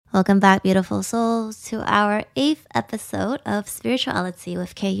Welcome back, beautiful souls, to our 8th episode of Spirituality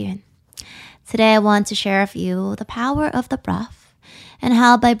with Kay Yun. Today, I want to share with you the power of the breath and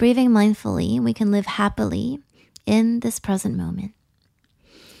how by breathing mindfully, we can live happily in this present moment.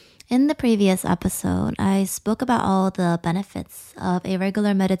 In the previous episode, I spoke about all the benefits of a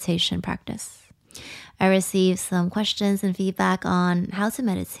regular meditation practice. I received some questions and feedback on how to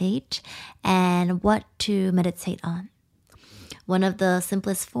meditate and what to meditate on. One of the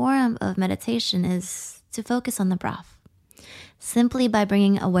simplest forms of meditation is to focus on the breath. Simply by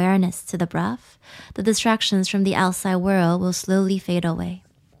bringing awareness to the breath, the distractions from the outside world will slowly fade away.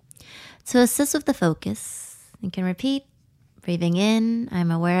 To assist with the focus, you can repeat, breathing in,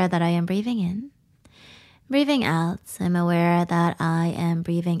 I'm aware that I am breathing in. Breathing out, I'm aware that I am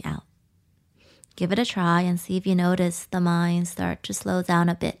breathing out. Give it a try and see if you notice the mind start to slow down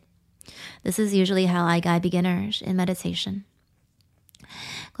a bit. This is usually how I guide beginners in meditation.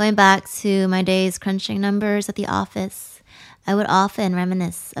 Going back to my days crunching numbers at the office, I would often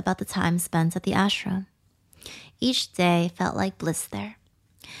reminisce about the time spent at the ashram. Each day felt like bliss there.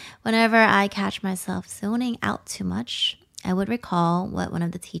 Whenever I catch myself zoning out too much, I would recall what one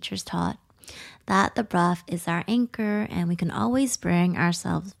of the teachers taught, that the breath is our anchor and we can always bring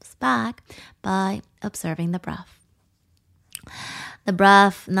ourselves back by observing the breath. The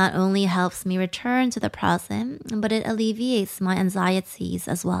breath not only helps me return to the present, but it alleviates my anxieties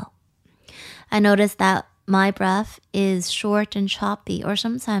as well. I notice that my breath is short and choppy, or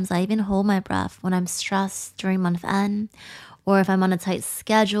sometimes I even hold my breath when I'm stressed during month end, or if I'm on a tight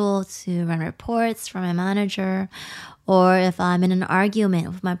schedule to run reports for my manager, or if I'm in an argument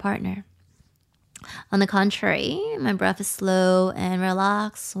with my partner. On the contrary, my breath is slow and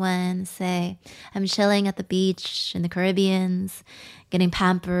relaxed when, say, I'm chilling at the beach in the Caribbean, getting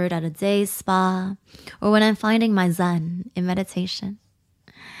pampered at a day spa, or when I'm finding my zen in meditation.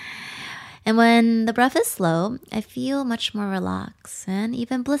 And when the breath is slow, I feel much more relaxed and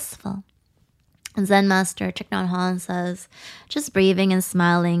even blissful. Zen master Thich Nhat Hanh says, just breathing and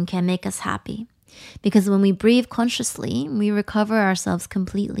smiling can make us happy. Because when we breathe consciously, we recover ourselves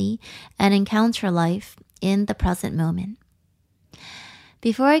completely and encounter life in the present moment.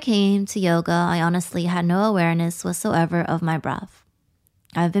 Before I came to yoga, I honestly had no awareness whatsoever of my breath.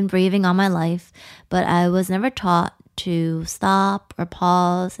 I've been breathing all my life, but I was never taught to stop or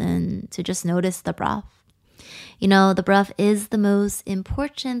pause and to just notice the breath. You know, the breath is the most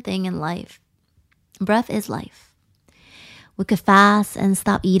important thing in life. Breath is life. We could fast and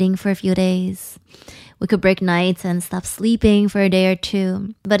stop eating for a few days. We could break nights and stop sleeping for a day or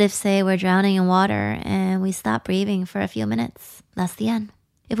two. But if, say, we're drowning in water and we stop breathing for a few minutes, that's the end.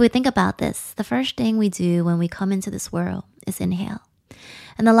 If we think about this, the first thing we do when we come into this world is inhale.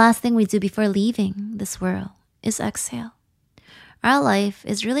 And the last thing we do before leaving this world is exhale. Our life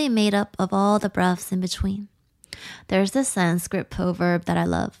is really made up of all the breaths in between. There's this Sanskrit proverb that I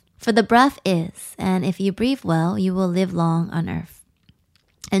love. For the breath is, and if you breathe well, you will live long on earth.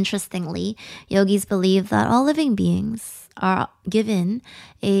 Interestingly, yogis believe that all living beings are given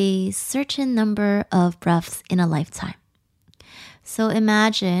a certain number of breaths in a lifetime. So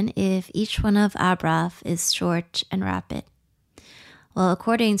imagine if each one of our breaths is short and rapid. Well,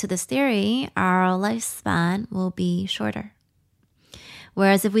 according to this theory, our lifespan will be shorter.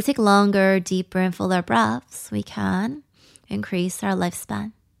 Whereas if we take longer, deeper, and fuller breaths, we can increase our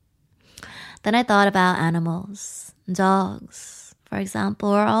lifespan. Then I thought about animals. Dogs, for example,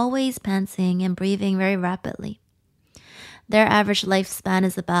 are always panting and breathing very rapidly. Their average lifespan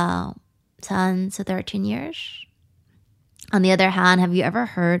is about 10 to 13 years. On the other hand, have you ever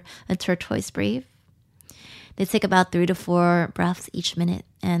heard a tortoise breathe? They take about 3 to 4 breaths each minute,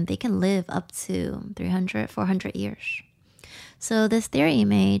 and they can live up to 300, 400 years. So this theory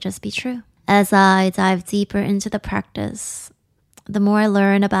may just be true. As I dive deeper into the practice, the more I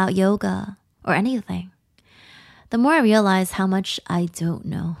learn about yoga or anything, the more I realize how much I don't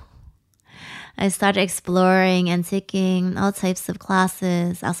know. I started exploring and taking all types of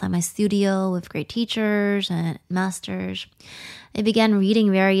classes outside my studio with great teachers and masters. I began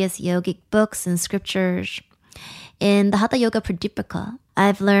reading various yogic books and scriptures. In the Hatha Yoga Pradipika,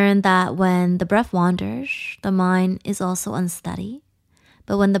 I've learned that when the breath wanders, the mind is also unsteady.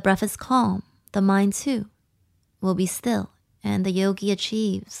 But when the breath is calm, the mind too will be still, and the yogi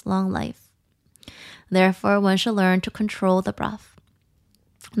achieves long life. Therefore, one should learn to control the breath.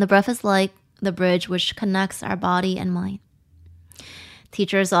 The breath is like the bridge which connects our body and mind.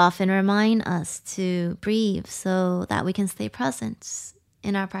 Teachers often remind us to breathe so that we can stay present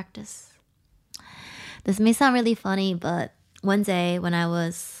in our practice. This may sound really funny, but One day when I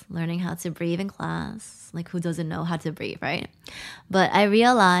was learning how to breathe in class, like who doesn't know how to breathe, right? But I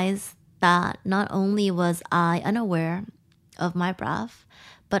realized that not only was I unaware of my breath,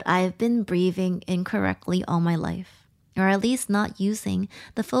 but I've been breathing incorrectly all my life, or at least not using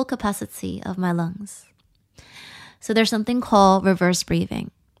the full capacity of my lungs. So there's something called reverse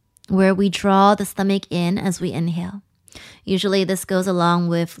breathing, where we draw the stomach in as we inhale. Usually this goes along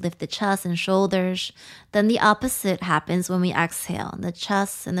with lifted chest and shoulders. Then the opposite happens when we exhale. The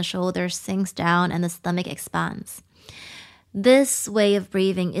chest and the shoulders sinks down and the stomach expands. This way of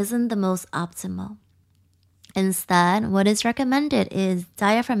breathing isn't the most optimal. Instead, what is recommended is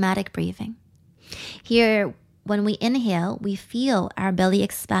diaphragmatic breathing. Here, when we inhale, we feel our belly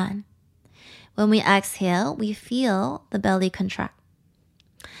expand. When we exhale, we feel the belly contract.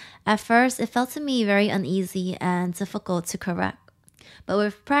 At first, it felt to me very uneasy and difficult to correct. But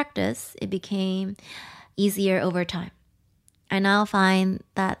with practice, it became easier over time. I now find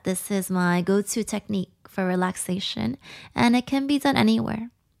that this is my go-to technique for relaxation, and it can be done anywhere.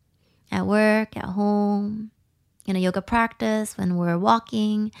 At work, at home, in a yoga practice, when we're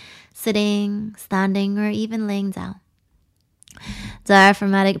walking, sitting, standing, or even laying down.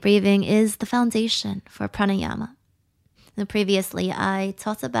 Diaphragmatic breathing is the foundation for pranayama. Previously, I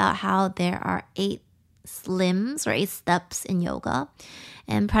talked about how there are 8 limbs or 8 steps in yoga.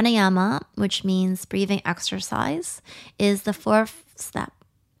 And pranayama, which means breathing exercise, is the 4th step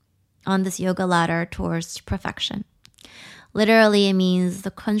on this yoga ladder towards perfection. Literally, it means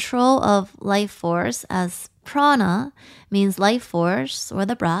the control of life force, as prana means life force or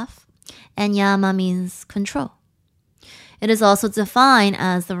the breath, and yama means control. It is also defined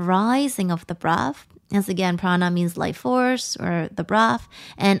as the rising of the breath. As again, prana means life force or the breath,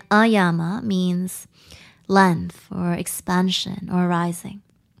 and ayama means length or expansion or rising.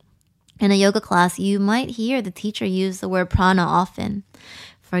 In a yoga class, you might hear the teacher use the word prana often.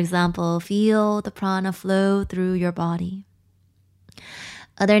 For example, feel the prana flow through your body.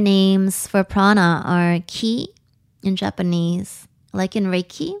 Other names for prana are ki in Japanese, like in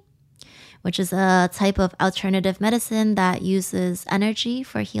Reiki, which is a type of alternative medicine that uses energy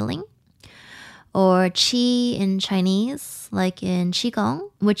for healing. Or qi in Chinese, like in Qigong,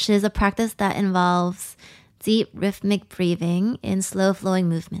 which is a practice that involves deep rhythmic breathing in slow-flowing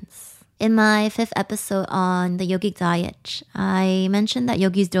movements. In my 5th episode on the yogic diet, I mentioned that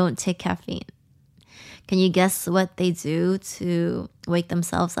yogis don't take caffeine. Can you guess what they do to wake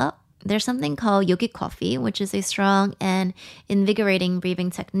themselves up? There's something called yogic coffee, which is a strong and invigorating breathing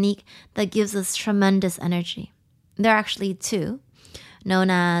technique that gives us tremendous energy. There are actually 2, known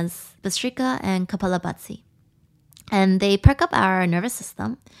as Bhastrika and Kapalabhati. And they perk up our nervous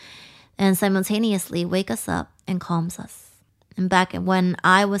system and simultaneously wake us up and calms us. And back when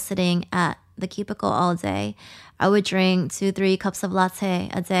I was sitting at the cubicle all day, I would drink 2-3 cups of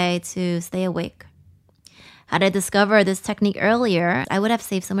latte a day to stay awake. Had I discovered this technique earlier, I would have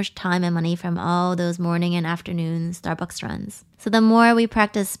saved so much time and money from all those morning and afternoon Starbucks runs. So the more we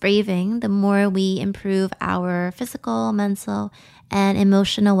practice breathing, the more we improve our physical, mental, and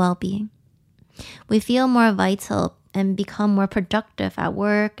emotional well-being. We feel more vital and become more productive at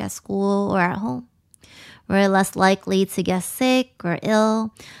work, at school, or at home. We're less likely to get sick or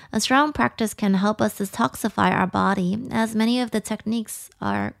ill. A strong practice can help us detoxify our body, as many of the techniques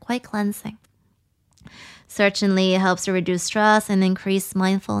are quite cleansing. Certainly, it helps to reduce stress and increase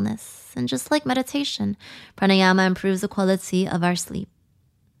mindfulness. And just like meditation, pranayama improves the quality of our sleep.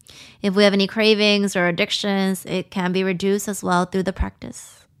 If we have any cravings or addictions, it can be reduced as well through the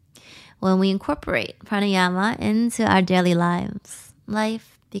practice. When we incorporate pranayama into our daily lives,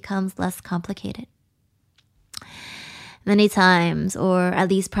 life becomes less complicated. Many times, or at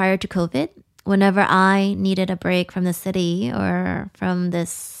least prior to COVID, whenever I needed a break from the city or from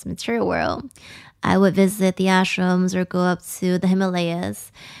this material world, I would visit the ashrams or go up to the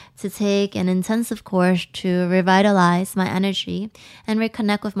Himalayas to take an intensive course to revitalize my energy and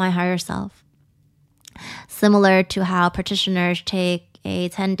reconnect with my higher self. Similar to how practitioners take a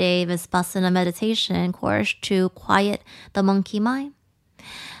 10-day Vipassana meditation course to quiet the monkey mind,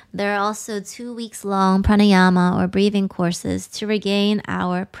 there are also 2 weeks long pranayama or breathing courses to regain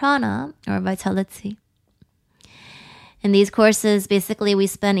our prana or vitality. In these courses, basically, we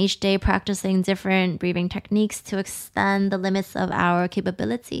spend each day practicing different breathing techniques to extend the limits of our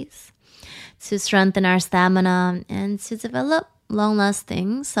capabilities, to strengthen our stamina, and to develop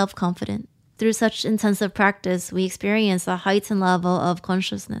long-lasting self-confidence. Through such intensive practice, we experience a heightened level of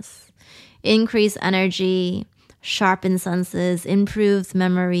consciousness, increased energy, sharpened senses, improved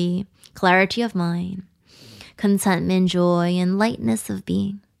memory, clarity of mind, contentment, joy, and lightness of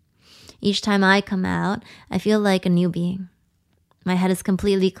being. Each time I come out, I feel like a new being. My head is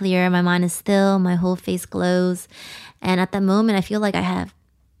completely clear. My mind is still. My whole face glows. And at that moment, I feel like I have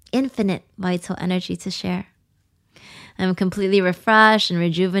infinite vital energy to share. I'm completely refreshed and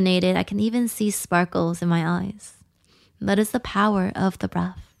rejuvenated. I can even see sparkles in my eyes. That is the power of the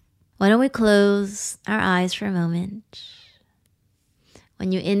breath. Why don't we close our eyes for a moment?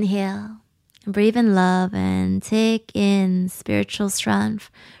 When you inhale, breathe in love and take in spiritual strength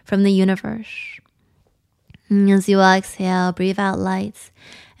from the universe. As you exhale, breathe out light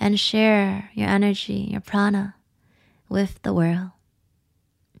and share your energy, your prana, with the world.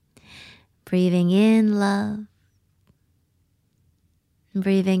 Breathing in love,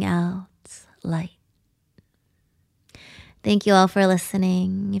 breathing out light. Thank you all for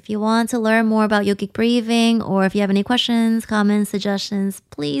listening. If you want to learn more about yogic breathing, or if you have any questions, comments, suggestions,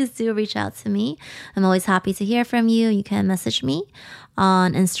 please do reach out to me. I'm always happy to hear from you. You can message me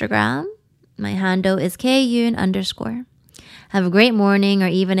on Instagram. My handle is Kyun_. Have a great morning or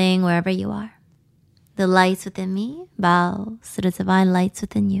evening wherever you are. The lights within me bows to the divine lights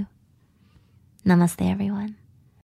within you. Namaste, everyone.